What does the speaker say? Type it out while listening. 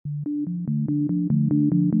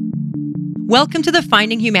Welcome to the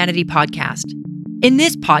Finding Humanity podcast. In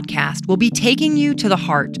this podcast, we'll be taking you to the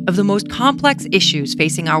heart of the most complex issues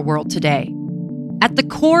facing our world today. At the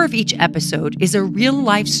core of each episode is a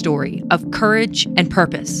real-life story of courage and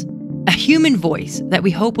purpose, a human voice that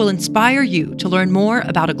we hope will inspire you to learn more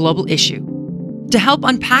about a global issue. To help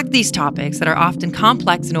unpack these topics that are often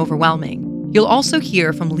complex and overwhelming, you'll also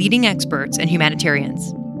hear from leading experts and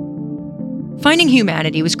humanitarians. Finding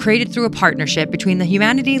Humanity was created through a partnership between the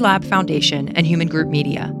Humanity Lab Foundation and Human Group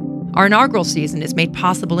Media. Our inaugural season is made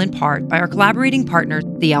possible in part by our collaborating partner,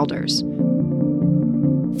 The Elders.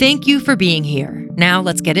 Thank you for being here. Now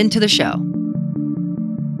let's get into the show.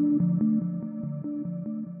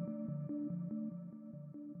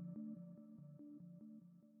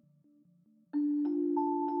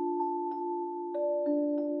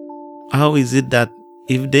 How is it that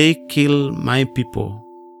if they kill my people,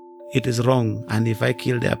 it is wrong, and if I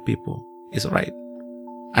kill their people, it's right?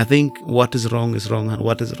 I think what is wrong and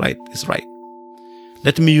what is right is right.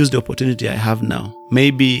 Let me use the opportunity I have now.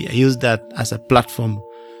 Maybe I use that as a platform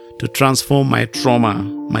to transform my trauma,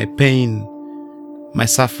 my pain, my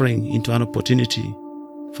suffering into an opportunity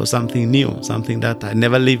for something new, something that I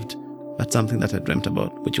never lived, but something that I dreamt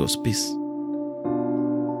about, which was peace.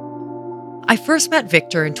 I first met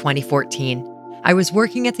Victor in 2014. I was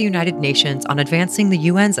working at the United Nations on advancing the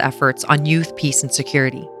UN's efforts on youth, peace, and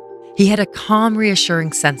security. He had a calm,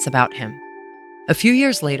 reassuring sense about him. A few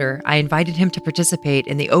years later, I invited him to participate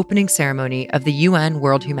in the opening ceremony of the UN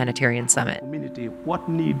World Humanitarian Summit. Community, what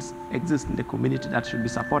needs exist in the community that should be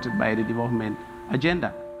supported by the development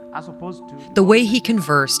agenda, as opposed to... The way he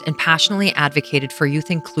conversed and passionately advocated for youth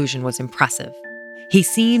inclusion was impressive. He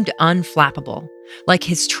seemed unflappable, like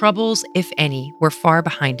his troubles, if any, were far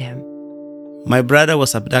behind him. My brother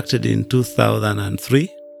was abducted in 2003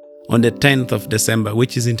 on the 10th of December,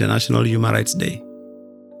 which is International Human Rights Day.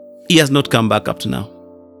 He has not come back up to now.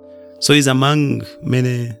 So he's among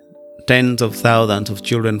many tens of thousands of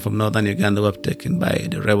children from northern Uganda who have taken by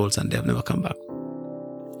the rebels and they have never come back.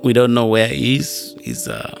 We don't know where he is. He's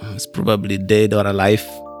probably dead or alive.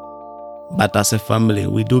 But as a family,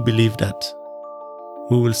 we do believe that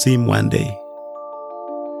we will see him one day.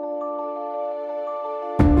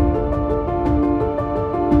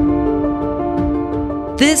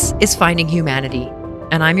 This is Finding Humanity,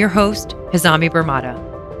 and I'm your host, Hizami Burmata.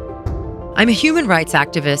 I'm a human rights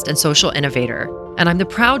activist and social innovator, and I'm the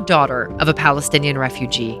proud daughter of a Palestinian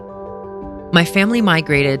refugee. My family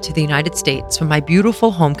migrated to the United States from my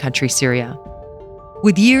beautiful home country, Syria.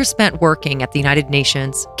 With years spent working at the United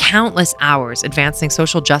Nations, countless hours advancing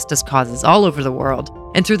social justice causes all over the world,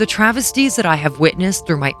 and through the travesties that I have witnessed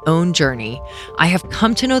through my own journey, I have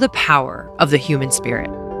come to know the power of the human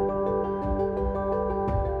spirit.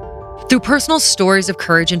 Through personal stories of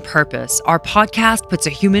courage and purpose, our podcast puts a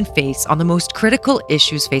human face on the most critical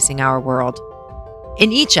issues facing our world.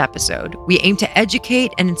 In each episode, we aim to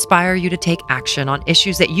educate and inspire you to take action on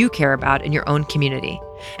issues that you care about in your own community,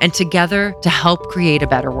 and together to help create a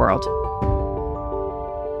better world.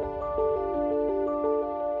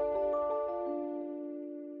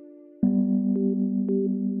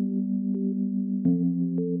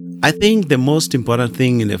 I think the most important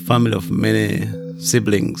thing in a family of many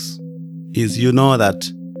siblings is you know that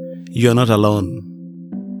you're not alone.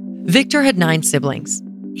 Victor had 9 siblings.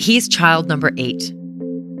 He's child number 8.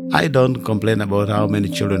 I don't complain about how many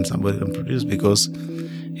children somebody can produce because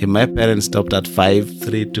if my parents stopped at 5,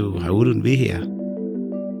 3, 2, I wouldn't be here.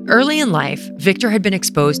 Early in life, Victor had been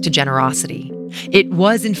exposed to generosity. It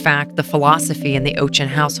was, in fact, the philosophy in the Ochin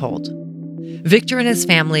household. Victor and his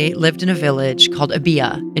family lived in a village called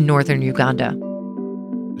Abia in northern Uganda.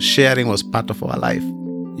 Sharing was part of our life.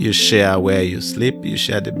 You share where you sleep, you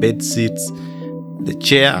share the bed sheets, the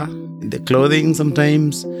chair, the clothing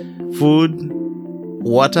sometimes, food,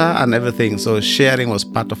 water and everything. So sharing was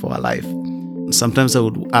part of our life. Sometimes I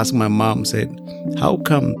would ask my mom, said, how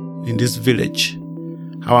come in this village,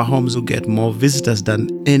 our homes will get more visitors than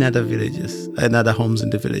any other villages, any other homes in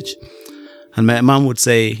the village? And my mom would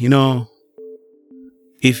say,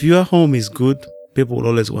 if your home is good, people will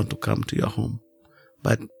always want to come to your home.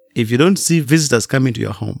 But if you don't see visitors coming to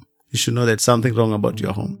your home, you should know there's something wrong about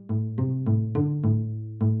your home.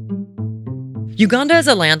 Uganda is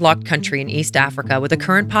a landlocked country in East Africa with a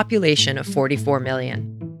current population of 44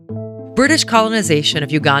 million. British colonization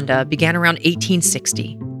of Uganda began around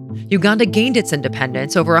 1860. Uganda gained its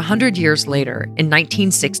independence over 100 years later in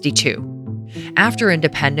 1962. After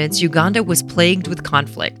independence, Uganda was plagued with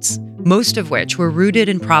conflicts, most of which were rooted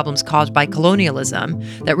in problems caused by colonialism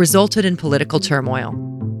that resulted in political turmoil.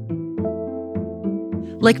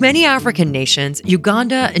 Like many African nations,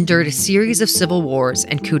 Uganda endured a series of civil wars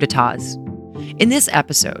and coups d'etats. In this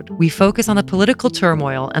episode, we focus on the political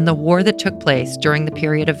turmoil and the war that took place during the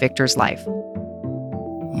period of Victor's life.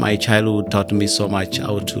 My childhood taught me so much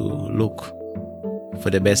how to look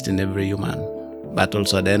for the best in every human. But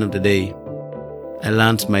also at the end of the day, I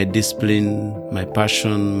learned my discipline, my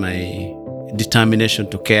passion, my determination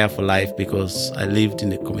to care for life, because I lived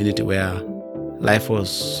in a community where life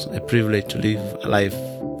was a privilege to live a life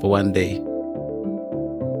for one day.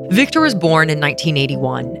 Victor was born in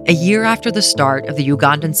 1981, a year after the start of the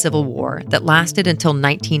Ugandan Civil War that lasted until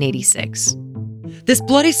 1986. This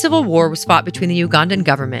bloody civil war was fought between the Ugandan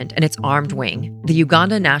government and its armed wing, the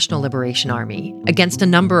Uganda National Liberation Army, against a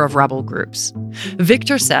number of rebel groups.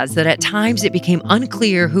 Victor says that at times it became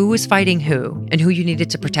unclear who was fighting who and who you needed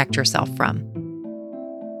to protect yourself from.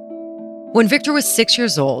 When Victor was 6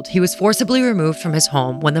 years old, he was forcibly removed from his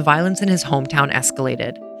home when the violence in his hometown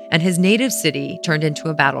escalated, and his native city turned into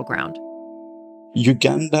a battleground.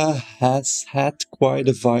 Uganda has had quite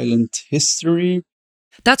a violent history.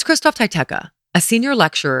 That's Christophe Taiteka, a senior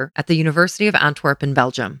lecturer at the University of Antwerp in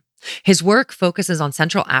Belgium. His work focuses on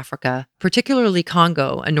Central Africa, particularly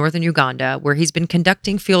Congo and northern Uganda, where he's been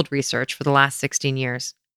conducting field research for the last 16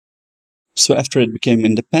 years. So after it became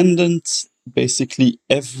independent, basically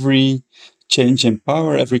every change in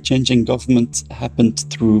power, every change in government happened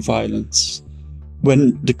through violence.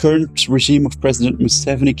 When the current regime of President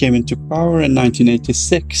Museveni came into power in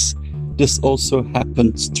 1986, this also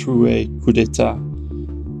happened through a coup d'etat.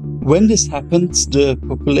 When this happened, the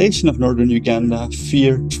population of northern Uganda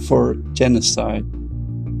feared for genocide.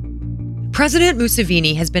 President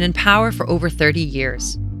Museveni has been in power for over 30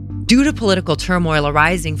 years. Due to political turmoil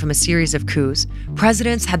arising from a series of coups,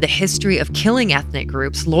 presidents had the history of killing ethnic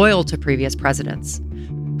groups loyal to previous presidents.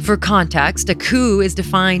 For context, a coup is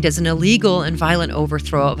defined as an illegal and violent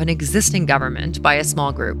overthrow of an existing government by a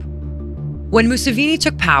small group. When Museveni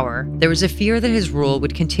took power, there was a fear that his rule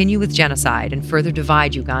would continue with genocide and further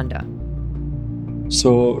divide Uganda.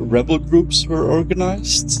 So rebel groups were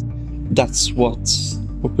organized. That's what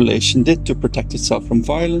population did to protect itself from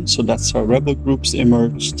violence. So that's how rebel groups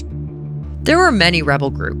emerged. There were many rebel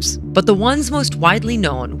groups, but the ones most widely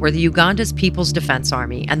known were the Uganda's People's Defense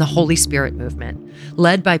Army and the Holy Spirit movement,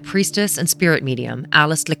 led by priestess and spirit medium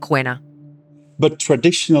Alice Lekwena. But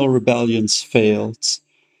traditional rebellions failed.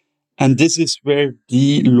 And this is where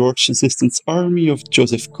the Lord's Resistance Army of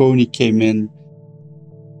Joseph Kony came in.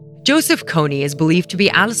 Joseph Kony is believed to be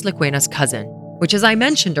Alice Lekwena's cousin, which, as I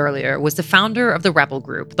mentioned earlier, was the founder of the rebel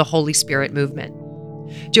group, the Holy Spirit movement.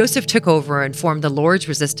 Joseph took over and formed the Lord's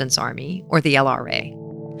Resistance Army, or the LRA.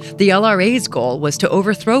 The LRA's goal was to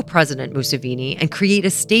overthrow President Museveni and create a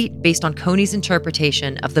state based on Kony's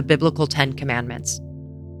interpretation of the biblical Ten Commandments.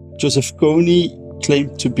 Joseph Kony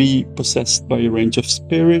claimed to be possessed by a range of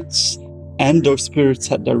spirits, and those spirits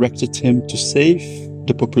had directed him to save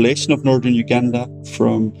the population of northern Uganda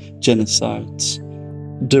from genocide.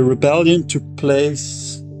 The rebellion took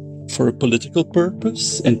place for a political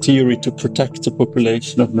purpose, in theory to protect the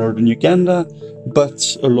population of northern Uganda,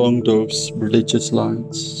 but along those religious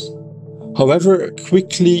lines. However,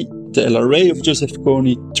 quickly the LRA of Joseph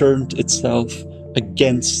Kony turned itself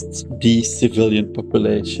against the civilian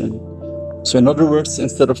population. So in other words,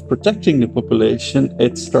 instead of protecting the population,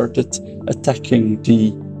 it started attacking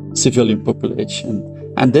the civilian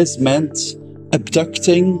population. And this meant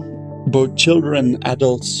abducting both children and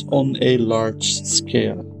adults on a large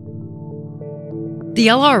scale. The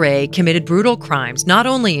LRA committed brutal crimes not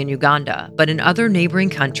only in Uganda, but in other neighboring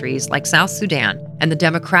countries like South Sudan and the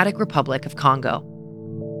Democratic Republic of Congo.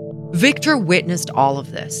 Victor witnessed all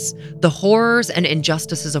of this, the horrors and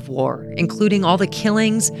injustices of war, including all the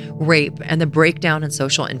killings, rape, and the breakdown in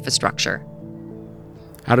social infrastructure.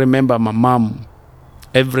 I remember my mom,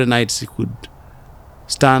 every night she could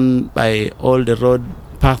stand by all the road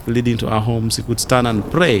path leading to our home. She could stand and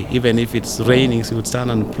pray. Even if it's raining, she would stand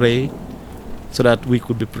and pray so that we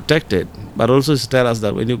could be protected. But also she tell us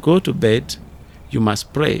that when you go to bed, you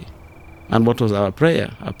must pray. And what was our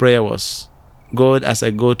prayer? Our prayer was, God, as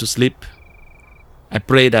I go to sleep, I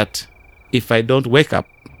pray that if I don't wake up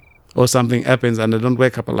or something happens and I don't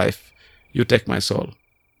wake up alive, you take my soul.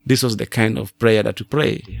 This was the kind of prayer that we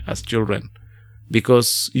pray as children,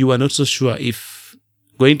 because you are not so sure if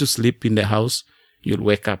going to sleep in the house, you'll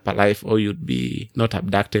wake up alive or you'd be not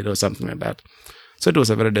abducted or something like that. So it was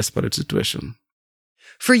a very desperate situation.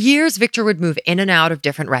 For years, Victor would move in and out of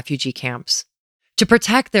different refugee camps. To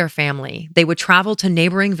protect their family, they would travel to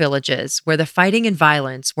neighboring villages where the fighting and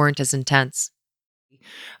violence weren't as intense.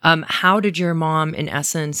 How did your mom, in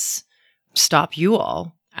essence, stop you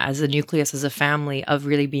all as a nucleus, as a family, of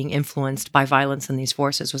really being influenced by violence in these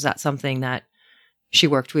forces? Was that something that she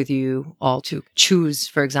worked with you all to choose,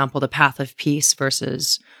 for example, the path of peace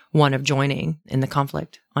versus one of joining in the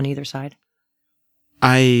conflict on either side?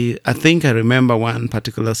 I think I remember one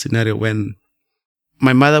particular scenario when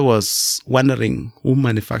my mother was wondering who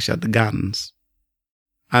manufactured the guns.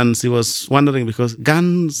 And she was wondering because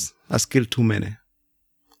guns has killed too many.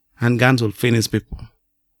 And guns will finish people.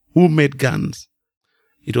 Who made guns?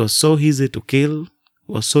 It was so easy to kill. It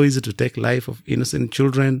was so easy to take life of innocent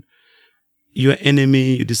children. Your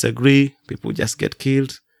enemy, you disagree, people just get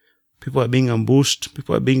killed. People are being ambushed.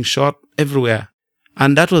 People are being shot everywhere.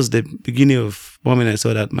 And that was the beginning of the moment I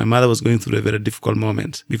saw that my mother was going through a very difficult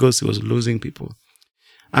moment because she was losing people.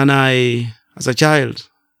 And I, as a child,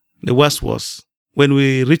 the worst was when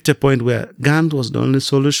we reached a point where guns was the only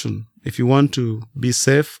solution. If you want to be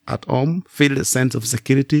safe at home, feel a sense of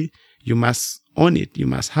security, you must own it, you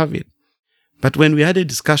must have it. But when we had a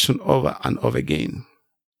discussion over and over again,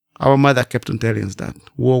 our mother kept on telling us that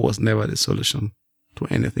war was never the solution to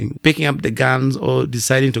anything. Picking up the guns or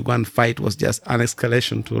deciding to go and fight was just an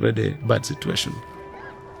escalation to already a bad situation.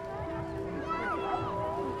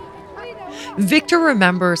 Victor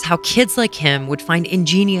remembers how kids like him would find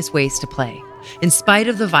ingenious ways to play, in spite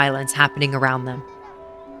of the violence happening around them.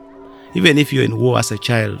 Even if you're in war as a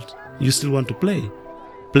child, you still want to play.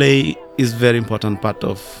 Play is a very important part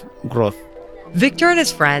of growth. Victor and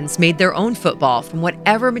his friends made their own football from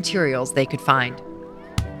whatever materials they could find.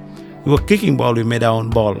 We were kicking ball, we made our own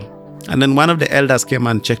ball. And then one of the elders came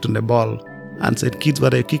and checked on the ball and said, "Kids,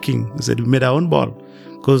 what are you kicking?" He said, "We made our own ball,"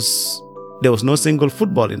 because there was no single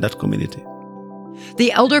football in that community.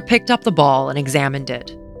 The elder picked up the ball and examined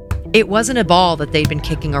it. It wasn't a ball that they'd been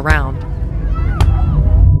kicking around.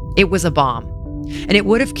 It was a bomb, and it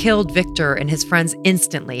would have killed Victor and his friends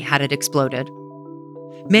instantly had it exploded.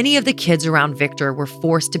 Many of the kids around Victor were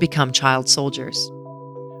forced to become child soldiers.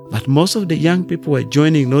 But most of the young people were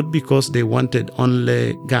joining not because they wanted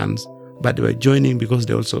only guns, but they were joining because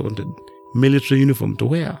they also wanted military uniform to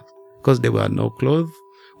wear, because there were no clothes.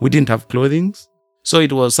 We didn't have clothing. So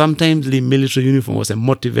it was sometimes the military uniform was a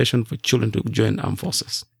motivation for children to join armed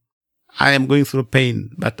forces. I am going through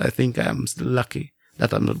pain, but I think I am still lucky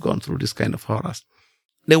that I'm not gone through this kind of horrors.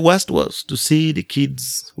 The worst was to see the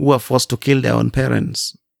kids who were forced to kill their own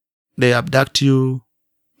parents. They abduct you,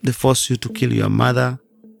 they force you to kill your mother,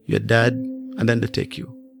 your dad, and then they take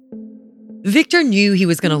you. Victor knew he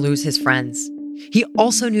was going to lose his friends. He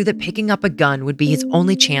also knew that picking up a gun would be his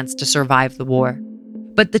only chance to survive the war.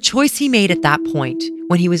 But the choice he made at that point,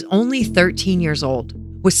 when he was only 13 years old,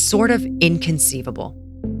 was sort of inconceivable.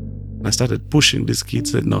 I started pushing these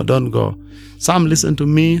kids, said, "No, don't go." Some listened to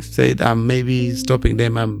me, said I'm maybe stopping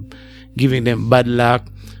them, I'm giving them bad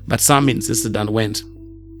luck. But some insisted and went.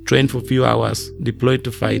 Trained for a few hours, deployed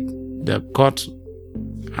to fight. They're caught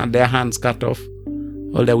and their hands cut off,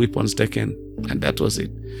 all their weapons taken, and that was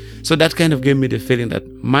it. So that kind of gave me the feeling that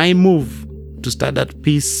my move to start that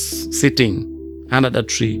peace sitting under that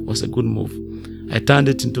tree was a good move. I turned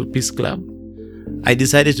it into a peace club. I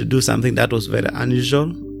decided to do something that was very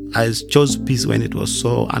unusual. I chose peace when it was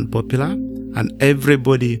so unpopular, and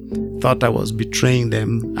everybody thought I was betraying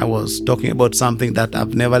them. I was talking about something that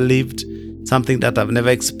I've never lived, something that I've never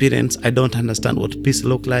experienced. I don't understand what peace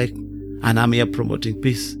looked like, and I'm here promoting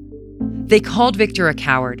peace. They called Victor a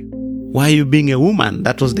coward. Why are you being a woman?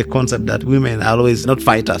 That was the concept, that women are always not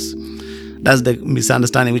fighters. That's the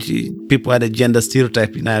misunderstanding, which people had a gender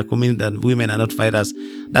stereotype in our community that women are not fighters.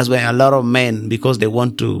 That's why a lot of men, because they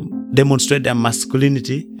want to demonstrate their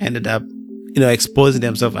masculinity, ended up, exposing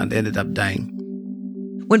themselves and ended up dying.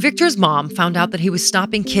 When Victor's mom found out that he was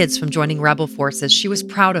stopping kids from joining rebel forces, she was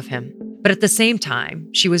proud of him. But at the same time,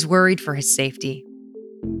 she was worried for his safety.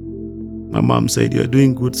 My mom said, "You're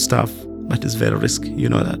doing good stuff, but it's very risky, you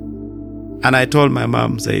know that." And I told my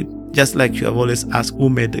mom, said, "Just like you have always asked who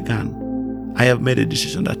made the gun, I have made a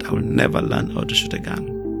decision that I will never learn how to shoot a gun."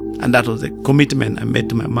 And that was a commitment I made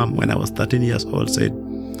to my mom when I was 13 years old. Said,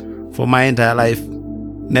 for my entire life,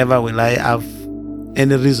 never will I have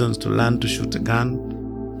any reasons to learn to shoot a gun,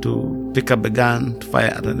 to pick up a gun, to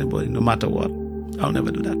fire at anybody, no matter what. I'll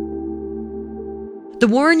never do that. The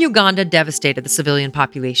war in Uganda devastated the civilian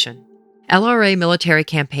population. LRA military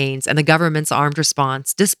campaigns and the government's armed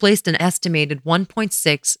response displaced an estimated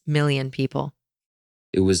 1.6 million people.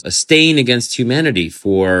 It was a stain against humanity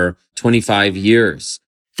for 25 years.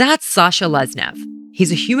 That's Sasha Lesnev.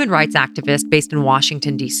 He's a human rights activist based in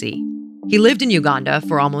Washington, D.C. He lived in Uganda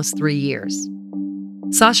for almost 3 years.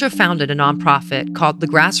 Sasha founded a nonprofit called the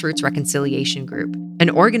Grassroots Reconciliation Group, an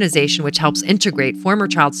organization which helps integrate former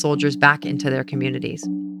child soldiers back into their communities.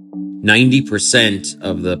 90%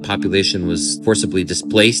 of the population was forcibly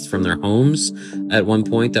displaced from their homes. At one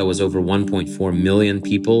point, that was over 1.4 million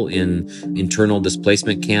people in internal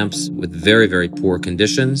displacement camps with very, very poor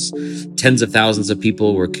conditions. Tens of thousands of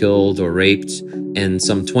people were killed or raped, and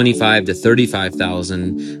some 25 to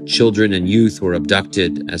 35,000 children and youth were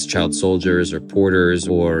abducted as child soldiers or porters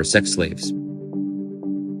or sex slaves.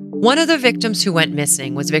 One of the victims who went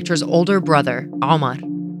missing was Victor's older brother, Omar.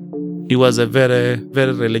 He was a very,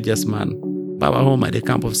 very religious man. Our home at a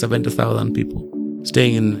camp of 70,000 people,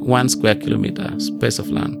 staying in 1 square kilometer space of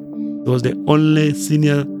land. He was the only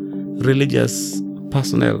senior religious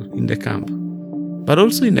personnel in the camp. But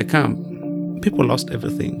also in the camp, people lost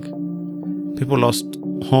everything. People lost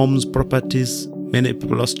homes, properties. Many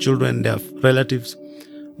people lost children, their relatives.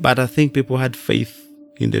 But I think people had faith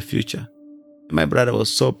in the future. My brother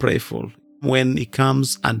was so prayerful. When he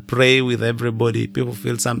comes and pray with everybody, people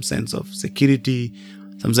feel some sense of security,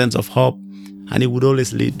 some sense of hope, and he would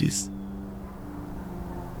always lead this.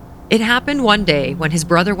 It happened one day when his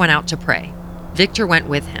brother went out to pray. Victor went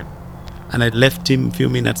with him. And I left him a few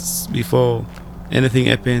minutes before anything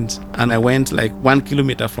happened, and I went like 1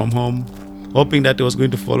 kilometer from home, hoping that he was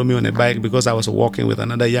going to follow me on a bike because I was walking with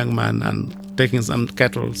another young man and taking some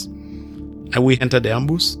cattle. And we entered the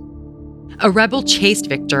ambush. A rebel chased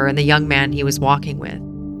Victor and the young man he was walking with.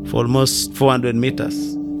 For almost 400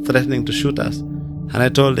 meters, threatening to shoot us. And I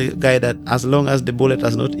told the guy that as long as the bullet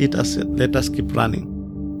has not hit us, let us keep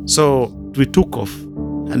running. So we took off.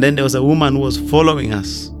 And then there was a woman who was following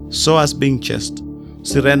us, saw us being chased.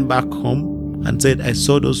 She ran back home and said, I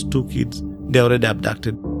saw those 2 kids. They already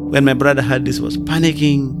abducted. When my brother heard this, he was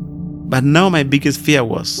panicking. But now my biggest fear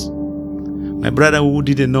was my brother, who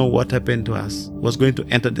didn't know what happened to us, was going to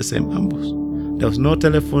enter the same ambush. There was no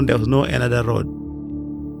telephone, there was no another road.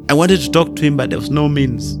 I wanted to talk to him, but there was no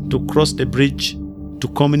means to cross the bridge, to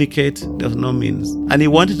communicate. There was no means. And he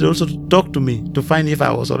wanted also to talk to me to find if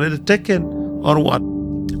I was already taken or what.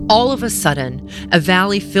 All of a sudden, a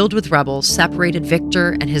valley filled with rebels separated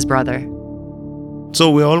Victor and his brother.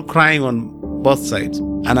 So we were all crying on both sides.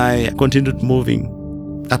 And I continued moving.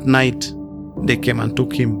 At night, they came and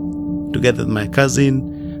took him, together with my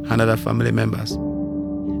cousin and other family members.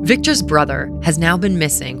 Victor's brother has now been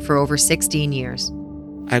missing for over 16 years.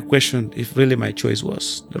 I questioned if really my choice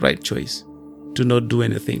was the right choice, to not do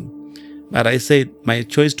anything. But I said my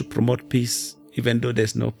choice to promote peace, even though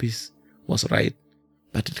there's no peace, was right.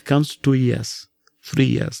 But it comes to 2 years, 3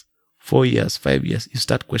 years, 4 years, 5 years, you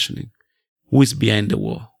start questioning who is behind the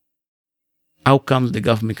war. How comes the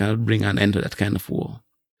government cannot bring an end to that kind of war?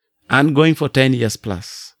 And going for 10 years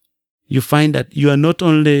plus, you find that you are not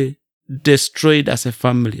only destroyed as a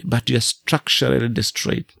family, but you are structurally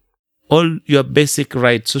destroyed. All your basic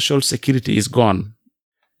rights, social security is gone.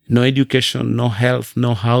 No education, no health,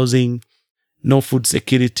 no housing, no food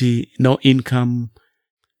security, no income.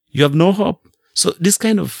 You have no hope. So this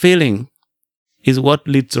kind of feeling is what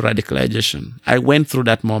leads to radicalization. I went through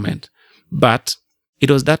that moment. But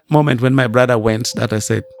it was that moment when my brother went that I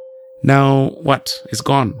said, now what? It's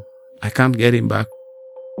gone. I can't get him back.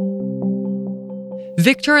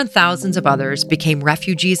 Victor and thousands of others became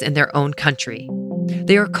refugees in their own country.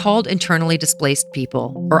 They are called internally displaced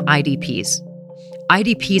people, or IDPs.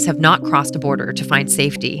 IDPs have not crossed a border to find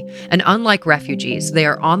safety, and unlike refugees, they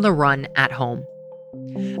are on the run at home.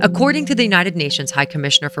 According to the United Nations High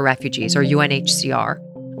Commissioner for Refugees, or UNHCR,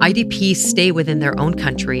 IDPs stay within their own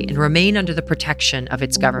country and remain under the protection of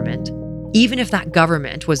its government, even if that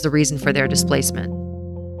government was the reason for their displacement.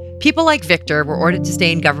 People like Victor were ordered to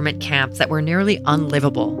stay in government camps that were nearly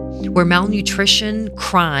unlivable, where malnutrition,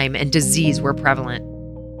 crime, and disease were prevalent.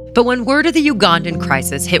 But when word of the Ugandan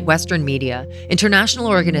crisis hit Western media, international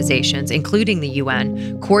organizations, including the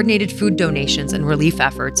UN, coordinated food donations and relief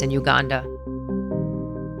efforts in Uganda.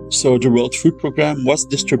 So the World Food Programme was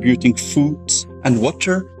distributing food and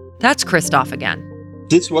water. That's Christoph again.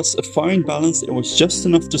 This was a fine balance. It was just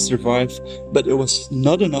enough to survive, but it was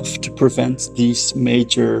not enough to prevent these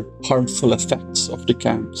major harmful effects of the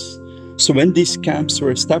camps. So when these camps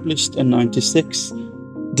were established in 1996,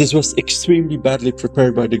 this was extremely badly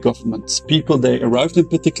prepared by the government. People, they arrived in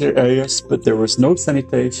particular areas, but there was no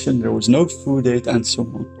sanitation, there was no food aid, and so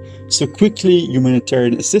on. So quickly,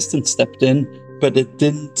 humanitarian assistance stepped in, but it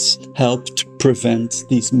didn't help to prevent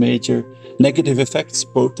these major negative effects,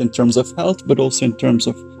 both in terms of health, but also in terms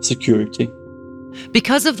of security.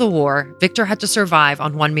 Because of the war, Victor had to survive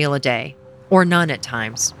on 1 meal a day, or none at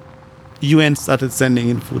times. UN started sending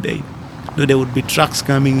in food aid. So there would be trucks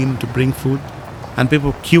coming in to bring food, and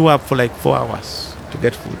people queue up for like 4 hours to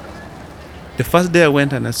get food. The first day I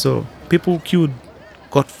went and I saw people queued,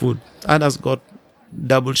 got food. Others got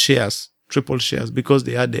double shares, triple shares, because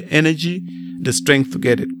they had the energy, the strength to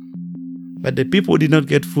get it. But the people who did not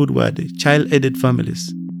get food were the child-aided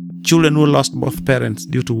families, children who lost both parents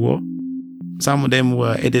due to war. Some of them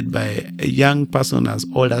were aided by a young person as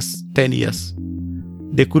old as 10 years.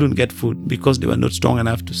 They couldn't get food because they were not strong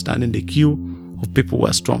enough to stand in the queue of people who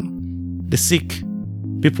were strong. The sick,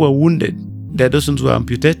 people who were wounded, the those who were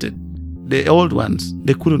amputated, the old ones,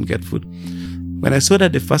 they couldn't get food. When I saw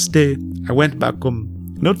that the first day, I went back home,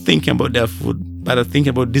 not thinking about their food, but thinking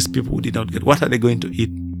about these people who did not get. What are they going to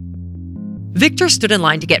eat? Victor stood in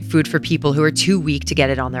line to get food for people who were too weak to get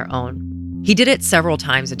it on their own. He did it several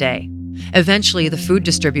times a day. Eventually, the food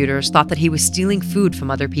distributors thought that he was stealing food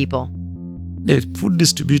from other people. The food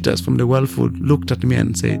distributors from the World Food looked at me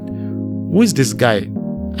and said, "Who is this guy?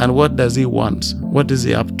 And what does he want? What is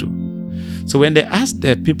he up to?" So when they asked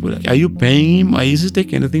the people, "Are you paying him? Or is he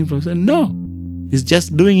taking anything from us?" I said, "No, he's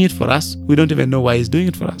just doing it for us. We don't even know why he's doing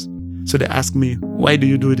it for us." So they asked me, "Why do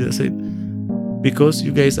you do it?" I said, "Because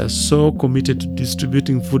you guys are so committed to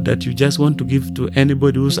distributing food that you just want to give to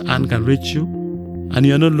anybody whose hand can reach you. And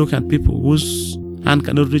you're not looking at people whose hand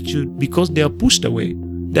cannot reach you because they are pushed away.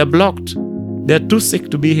 They're blocked. They're too sick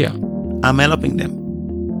to be here. I'm helping them."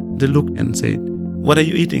 They looked and said, "What are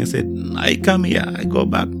you eating?" I said, "I come here, I go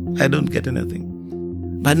back, I don't get anything."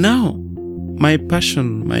 But now, my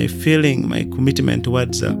passion, my feeling, my commitment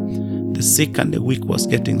towards the sick and the weak was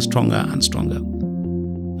getting stronger and stronger.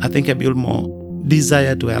 I think I built more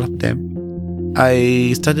desire to help them.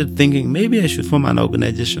 I started thinking maybe I should form an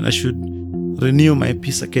organization. I should renew my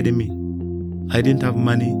Peace Academy. I didn't have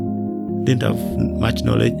money, didn't have much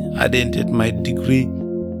knowledge. I didn't get my degree.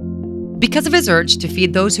 Because of his urge to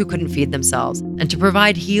feed those who couldn't feed themselves and to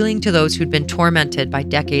provide healing to those who'd been tormented by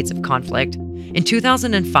decades of conflict, in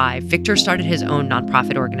 2005, Victor started his own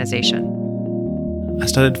nonprofit organization. I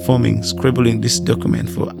started scribbling this document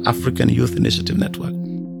for African Youth Initiative Network.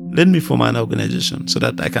 Let me form an organization so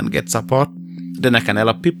that I can get support, then I can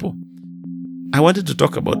help people. I wanted to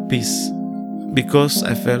talk about peace because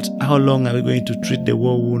I felt, how long are we going to treat the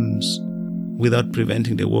war wounds without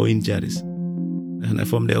preventing the war injuries? And I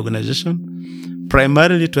formed the organization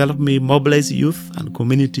primarily to help me mobilize youth and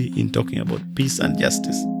community in talking about peace and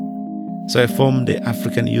justice. So I formed the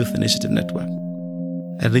African Youth Initiative Network.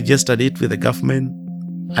 I registered it with the government,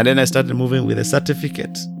 and then I started moving with a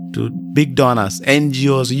certificate to big donors,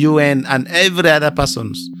 NGOs, UN, and every other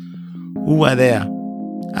persons who were there.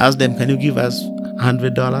 I asked them, "Can you give us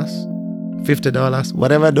 $100, $50,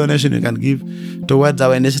 whatever donation you can give towards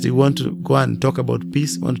our initiative? We want to go and talk about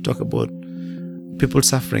peace, we want to talk about people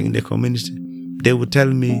suffering in the community." They would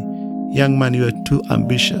tell me, "Young man, you are too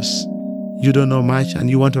ambitious. You don't know much and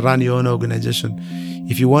you want to run your own organization.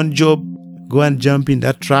 If you want a job, go and jump in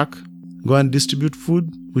that truck, go and distribute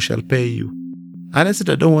food, we shall pay you." And I said,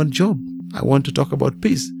 "I don't want a job. I want to talk about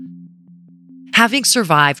peace." Having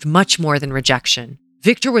survived much more than rejection,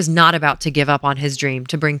 Victor was not about to give up on his dream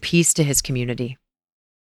to bring peace to his community.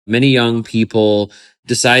 Many young people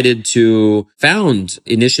decided to found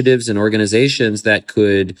initiatives and organizations that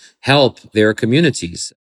could help their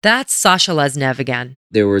communities. That's Sasha Lesnev again.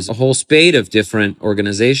 There was a whole spate of different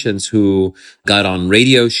organizations who got on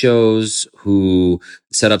radio shows, who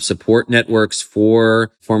set up support networks for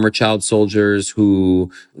former child soldiers, who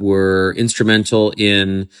were instrumental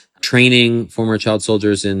in training former child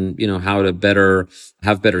soldiers in, how to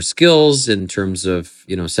have better skills in terms of,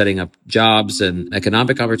 setting up jobs and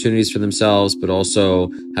economic opportunities for themselves, but also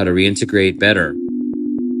how to reintegrate better.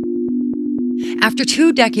 After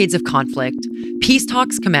 2 decades of conflict, peace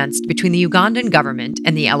talks commenced between the Ugandan government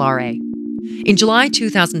and the LRA. In July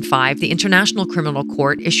 2005, the International Criminal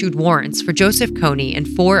Court issued warrants for Joseph Kony and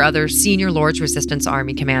 4 other senior Lord's Resistance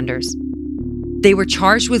Army commanders. They were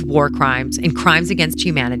charged with war crimes and crimes against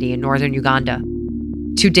humanity in northern Uganda.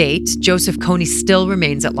 To date, Joseph Kony still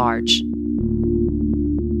remains at large.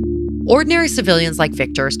 Ordinary civilians like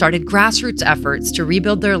Victor started grassroots efforts to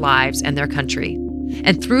rebuild their lives and their country.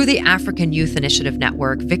 And through the African Youth Initiative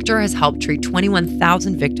Network, Victor has helped treat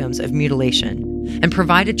 21,000 victims of mutilation and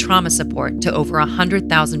provided trauma support to over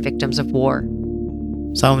 100,000 victims of war.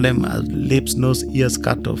 Some of them have lips, nose, ears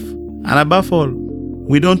cut off. And above all,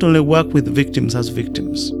 we don't only work with victims as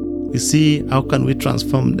victims. We see how can we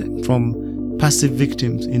transform them from passive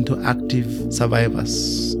victims into active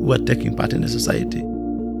survivors who are taking part in the society.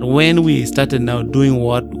 When we started now doing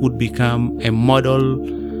what would become a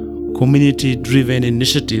model community-driven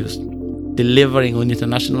initiatives delivering on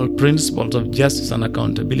international principles of justice and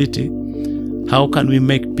accountability, how can we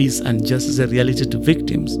make peace and justice a reality to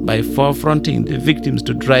victims by forefronting the victims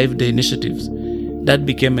to drive the initiatives? That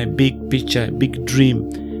became a big picture, a big dream.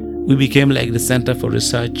 We became like the center for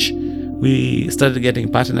research. We started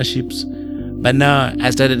getting partnerships. But now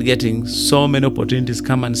I started getting so many opportunities to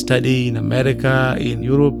come and study in America, in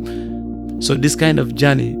Europe. So this kind of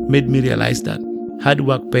journey made me realize that hard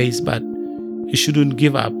work pays, but you shouldn't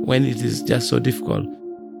give up when it is just so difficult.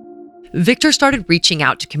 Victor started reaching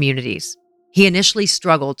out to communities. He initially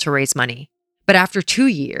struggled to raise money, but after 2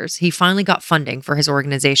 years, he finally got funding for his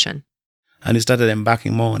organization. And we started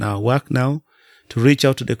embarking more on our work now to reach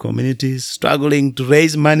out to the communities, struggling to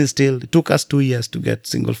raise money still. It took us 2 years to get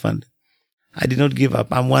single funding. I did not give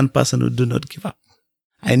up. I'm one person who do not give up.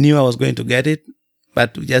 I knew I was going to get it,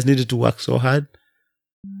 but we just needed to work so hard.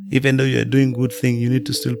 Even though you're doing good things, you need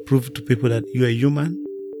to still prove to people that you are human,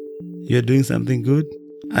 you're doing something good,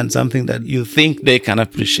 and something that you think they can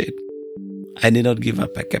appreciate. I did not give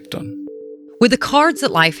up. I kept on. With the cards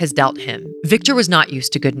that life has dealt him, Victor was not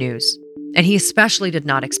used to good news, and he especially did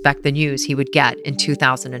not expect the news he would get in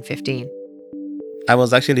 2015. I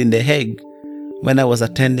was actually in The Hague when I was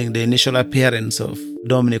attending the initial appearance of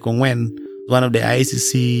Dominic Ongwen, one of the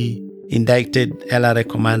ICC indicted LRA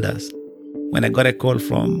commanders, when I got a call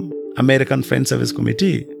from American Foreign Service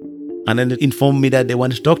Committee, and then they informed me that they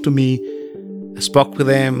wanted to talk to me. I spoke with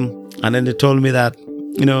them, and then they told me that,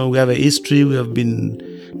 we have a history. We have been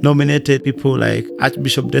nominated people like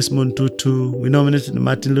Archbishop Desmond Tutu. We nominated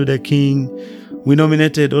Martin Luther King. We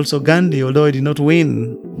nominated also Gandhi, although he did not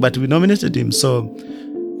win, but we nominated him. So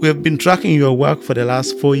we have been tracking your work for the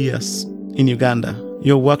last 4 years in Uganda.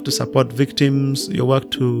 Your work to support victims, your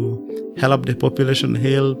work to help the population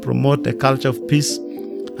heal, promote a culture of peace,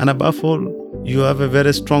 and above all, you have a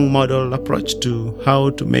very strong model approach to how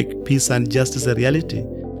to make peace and justice a reality.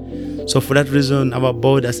 So for that reason, our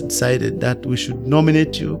board has decided that we should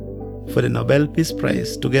nominate you for the Nobel Peace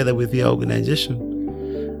Prize together with your organization.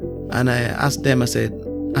 And I asked them, I said,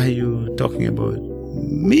 are you talking about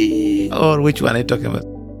me or which one are you talking about?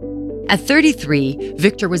 At 33,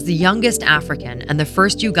 Victor was the youngest African and the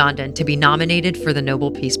first Ugandan to be nominated for the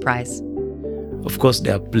Nobel Peace Prize. Of course,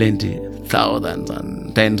 there are plenty, thousands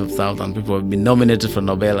and tens of thousands of people have been nominated for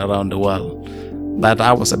Nobel around the world. But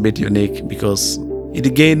I was a bit unique because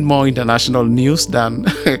it gained more international news than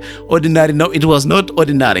ordinary. No, it was not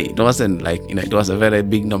ordinary. It wasn't like, it was a very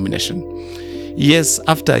big nomination. Yes,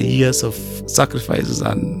 after years of sacrifices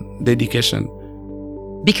and dedication.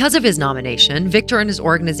 Because of his nomination, Victor and his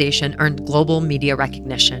organization earned global media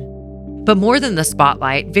recognition. But more than the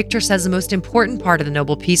spotlight, Victor says the most important part of the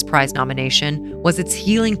Nobel Peace Prize nomination was its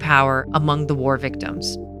healing power among the war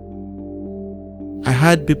victims. I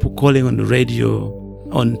heard people calling on the radio,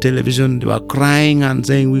 on television. They were crying and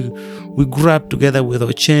saying, we grew up together with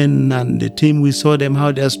Ochen and the team. We saw them,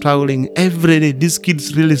 how they are struggling every day. These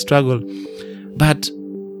kids really struggle. But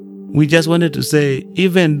we just wanted to say,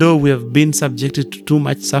 even though we have been subjected to too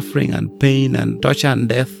much suffering and pain and torture and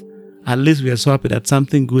death, at least we are so happy that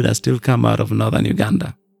something good has still come out of northern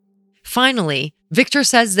Uganda. Finally, Victor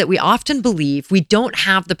says that we often believe we don't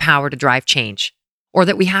have the power to drive change, or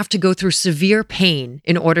that we have to go through severe pain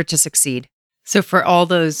in order to succeed. So for all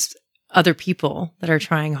those other people that are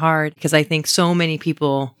trying hard, because I think so many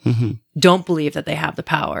people don't believe that they have the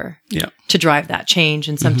power to drive that change,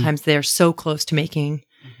 and sometimes they're so close to making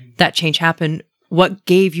that change happen. What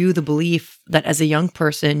gave you the belief that as a young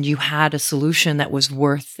person, you had a solution that was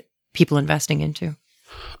worth people investing into?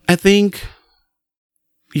 I think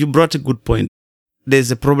you brought a good point.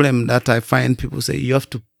 There's a problem that I find people say you have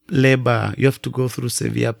to labor, you have to go through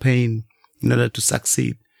severe pain in order to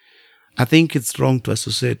succeed. I think it's wrong to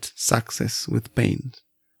associate success with pain.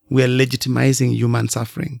 We are legitimizing human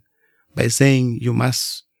suffering by saying you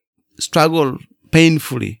must struggle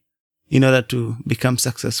painfully in order to become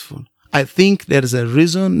successful. I think there is a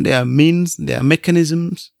reason, there are means, there are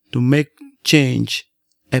mechanisms to make change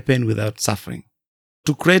happen without suffering.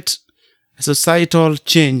 To create a societal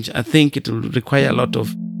change, I think it will require a lot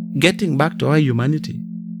of getting back to our humanity.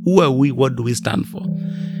 Who are we? What do we stand for?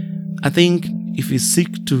 I think if we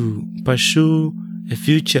seek to pursue a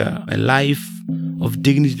future, a life of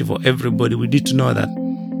dignity for everybody, we need to know that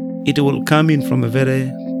it will come in from a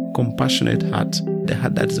very compassionate heart, the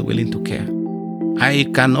heart that is willing to care. I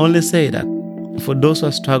can only say that for those who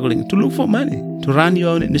are struggling, to look for money, to run your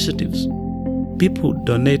own initiatives. People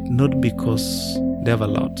donate not because they have a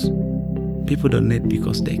lot. People donate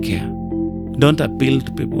because they care. Don't appeal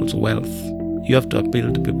to people's wealth. You have to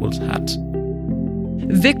appeal to people's hearts.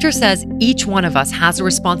 Victor says each one of us has a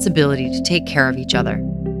responsibility to take care of each other.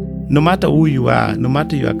 No matter who you are, no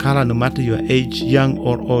matter your color, no matter your age, young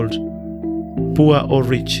or old, poor or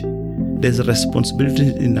rich, there's a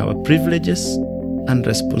responsibility in our privileges and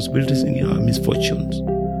responsibilities in our misfortunes.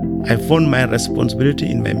 I found my responsibility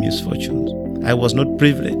in my misfortunes. I was not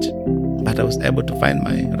privileged, but I was able to find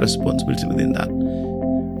my responsibility within that.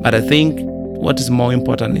 But I think what is more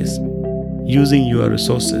important is using your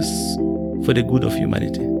resources for the good of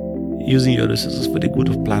humanity, using your resources for the good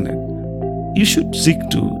of planet. You should seek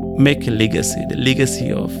to make a legacy, the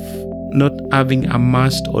legacy of not having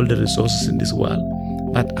amassed all the resources in this world,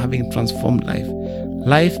 but having transformed life.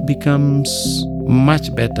 Life becomes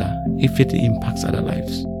much better if it impacts other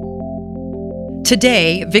lives.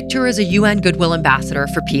 Today, Victor is a UN Goodwill Ambassador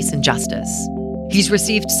for Peace and Justice. He's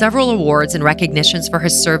received several awards and recognitions for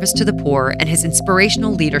his service to the poor and his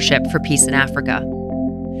inspirational leadership for peace in Africa.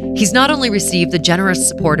 He's not only received the generous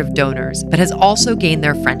support of donors, but has also gained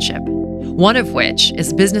their friendship, one of which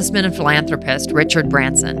is businessman and philanthropist Richard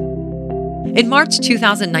Branson. In March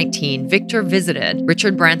 2019, Victor visited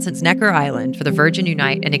Richard Branson's Necker Island for the Virgin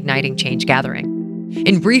Unite and Igniting Change gathering.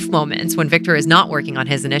 In brief moments, when Victor is not working on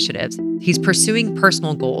his initiatives, he's pursuing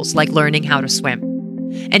personal goals like learning how to swim.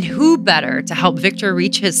 And who better to help Victor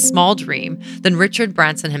reach his small dream than Richard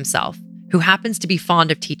Branson himself, who happens to be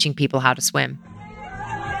fond of teaching people how to swim.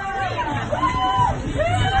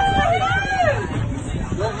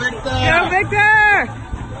 Go, Victor!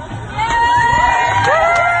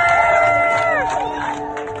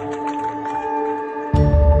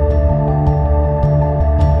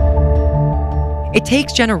 It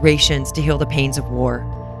takes generations to heal the pains of war,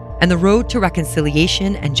 and the road to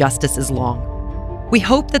reconciliation and justice is long. We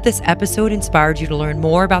hope that this episode inspired you to learn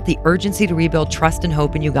more about the urgency to rebuild trust and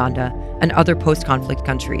hope in Uganda and other post-conflict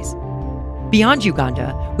countries. Beyond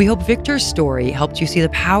Uganda, we hope Victor's story helped you see the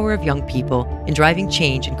power of young people in driving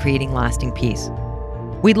change and creating lasting peace.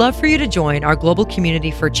 We'd love for you to join our global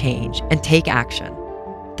community for change and take action.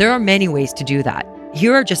 There are many ways to do that.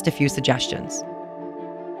 Here are just a few suggestions.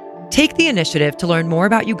 Take the initiative to learn more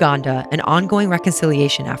about Uganda and ongoing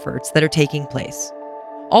reconciliation efforts that are taking place.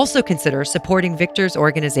 Also consider supporting Victor's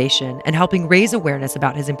organization and helping raise awareness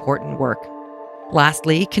about his important work.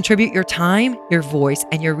 Lastly, contribute your time, your voice,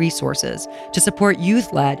 and your resources to support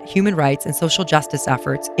youth-led human rights and social justice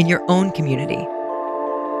efforts in your own community.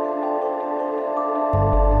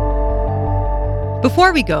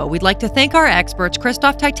 Before we go, we'd like to thank our experts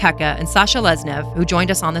Christoph Titeka and Sasha Lesnev, who joined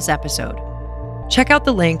us on this episode. Check out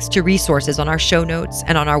the links to resources on our show notes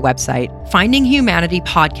and on our website,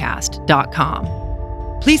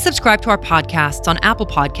 findinghumanitypodcast.com. Please subscribe to our podcasts on Apple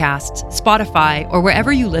Podcasts, Spotify, or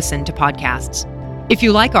wherever you listen to podcasts. If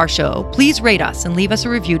you like our show, please rate us and leave us a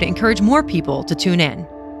review to encourage more people to tune in.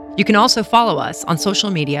 You can also follow us on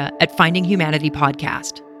social media at Finding Humanity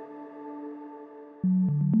Podcast.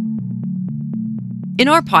 In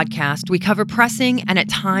our podcast, we cover pressing and at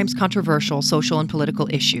times controversial social and political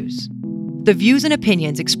issues. The views and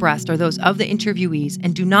opinions expressed are those of the interviewees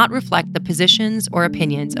and do not reflect the positions or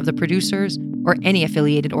opinions of the producers or any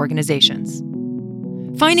affiliated organizations.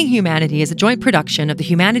 Finding Humanity is a joint production of the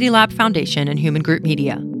Humanity Lab Foundation and Human Group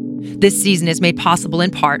Media. This season is made possible in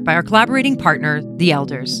part by our collaborating partner, The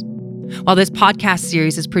Elders. While this podcast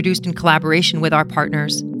series is produced in collaboration with our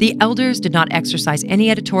partners, The Elders did not exercise any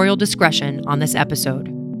editorial discretion on this episode.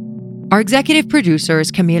 Our executive producer is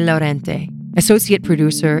Camille Laurente. Associate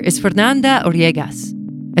producer is Fernanda Oriegas.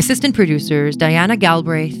 Assistant producers Diana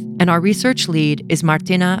Galbraith, and our research lead is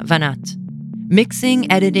Martina Vanat.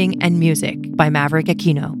 Mixing, editing, and music by Maverick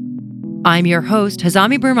Aquino. I'm your host,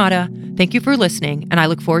 Hazami Burmata. Thank you for listening, and I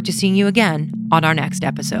look forward to seeing you again on our next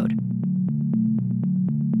episode.